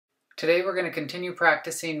Today we're going to continue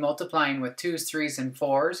practicing multiplying with 2's, 3's, and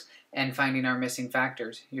 4's and finding our missing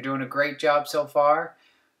factors. You're doing a great job so far.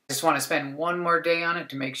 Just want to spend one more day on it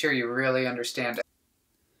to make sure you really understand it.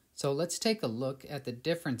 So let's take a look at the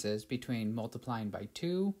differences between multiplying by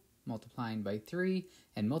 2, multiplying by 3,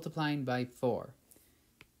 and multiplying by 4.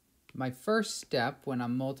 My first step when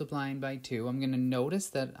I'm multiplying by 2, I'm going to notice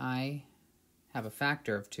that I have a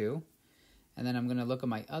factor of 2, and then I'm going to look at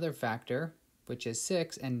my other factor, which is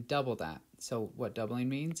 6, and double that. So what doubling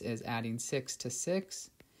means is adding 6 to 6,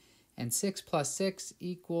 and 6 plus 6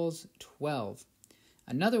 equals 12.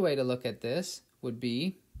 Another way to look at this would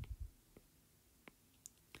be,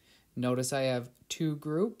 notice I have two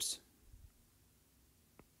groups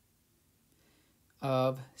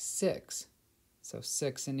of 6. So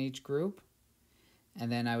 6 in each group, and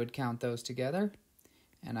then I would count those together,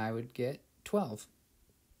 and I would get 12.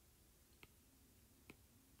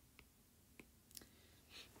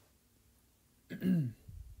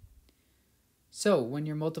 So when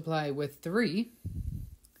you multiply with 3,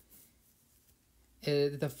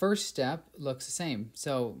 the first step looks the same.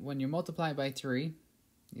 So when you multiply by 3,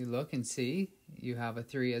 you look and see you have a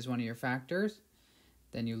 3 as one of your factors.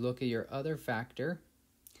 Then you look at your other factor,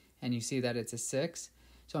 and you see that it's a 6.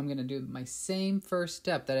 So I'm going to do my same first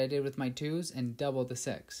step that I did with my 2's and double the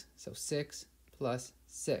 6. So 6 plus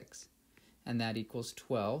 6, and that equals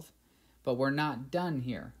 12. But we're not done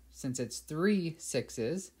here. Since it's 3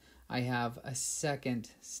 6's, I have a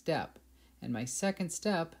second step. And my second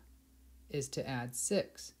step is to add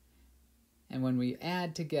 6. And when we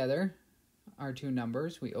add together our two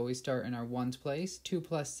numbers, we always start in our ones place. 2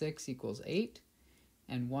 plus 6 equals 8,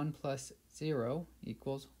 and 1 plus 0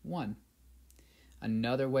 equals 1.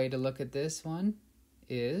 Another way to look at this one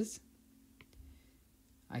is,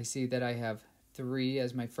 I see that I have 3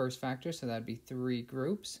 as my first factor, so that'd be 3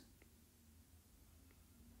 groups.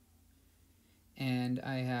 And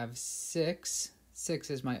I have 6. 6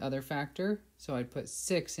 is my other factor, so I'd put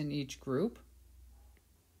 6 in each group.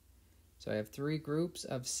 So I have 3 groups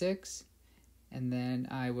of 6, and then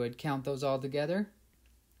I would count those all together,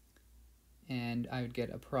 and I would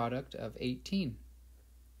get a product of 18.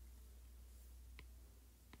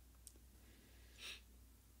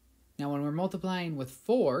 Now when we're multiplying with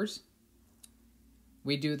 4's,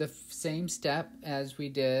 we do the same step as we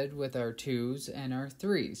did with our 2's and our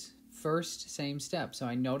 3's. First, same step. So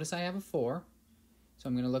I notice I have a 4. So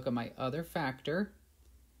I'm going to look at my other factor.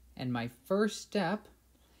 And my first step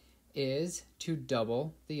is to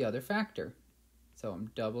double the other factor. So I'm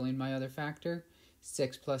doubling my other factor.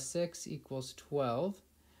 6 plus 6 equals 12.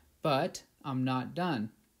 But I'm not done,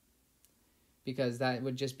 because that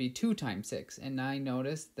would just be 2 times 6. And I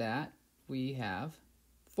notice that we have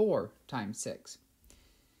 4 times 6.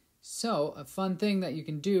 So a fun thing that you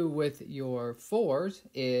can do with your 4's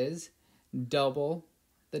is double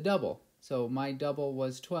the double. So my double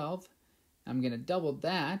was 12. I'm going to double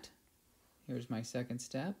that. Here's my second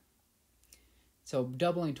step. So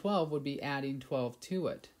doubling 12 would be adding 12 to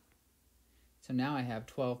it. So now I have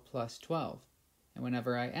 12 plus 12. And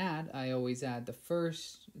whenever I add, I always add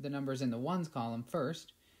the numbers in the ones column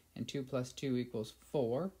first. And 2 plus 2 equals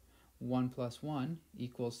 4. 1 plus 1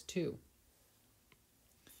 equals 2.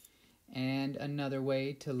 And another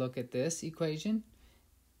way to look at this equation,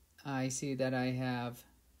 I see that I have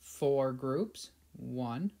 4 groups.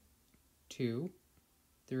 1, 2,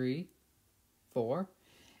 3, 4.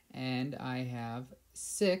 And I have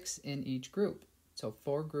 6 in each group. So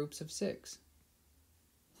 4 groups of 6.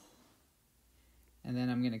 And then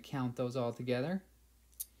I'm going to count those all together.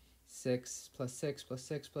 6 plus 6 plus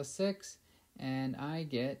 6 plus 6. And I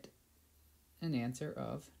get an answer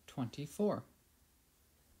of 24.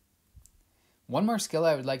 One more skill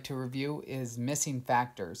I would like to review is missing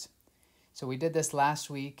factors. So we did this last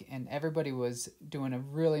week, and everybody was doing a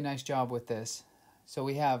really nice job with this. So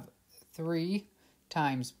we have 3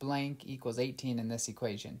 times blank equals 18 in this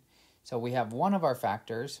equation. So we have one of our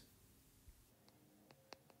factors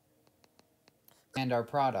and our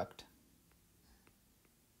product.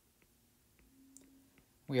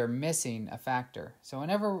 We are missing a factor. So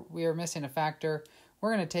whenever we are missing a factor,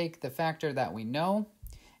 we're going to take the factor that we know,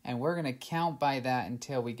 and we're going to count by that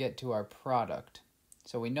until we get to our product.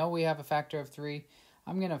 So we know we have a factor of 3.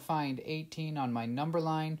 I'm going to find 18 on my number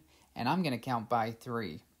line, and I'm going to count by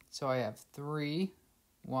 3. So I have 3,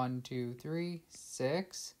 1, 2, 3,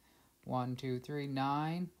 6, 1, 2, 3,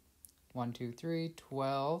 9, 1, 2, 3,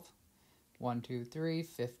 12, 1, 2, 3,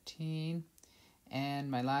 15, and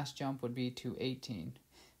my last jump would be to 18.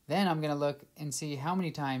 Then I'm going to look and see how many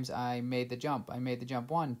times I made the jump. I made the jump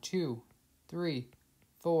 1, 2, 3,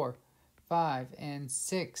 4, 5, and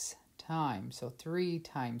 6 times. So 3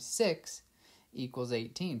 times 6 equals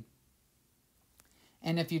 18.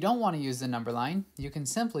 And if you don't want to use the number line, you can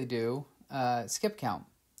simply do skip count.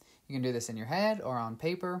 You can do this in your head or on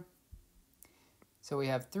paper. So we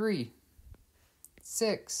have 3,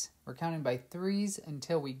 6. We're counting by threes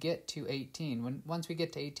until we get to 18. Once we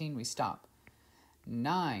get to 18, we stop.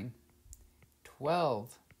 9,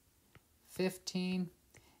 12, 15,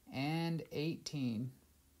 and 18.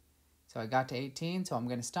 So I got to 18, so I'm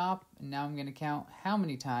going to stop. And now I'm going to count how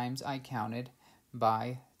many times I counted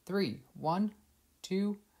by 3. 1,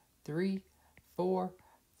 2, 3, 4,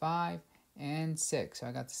 5, and 6. So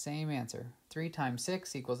I got the same answer. 3 times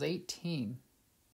 6 equals 18.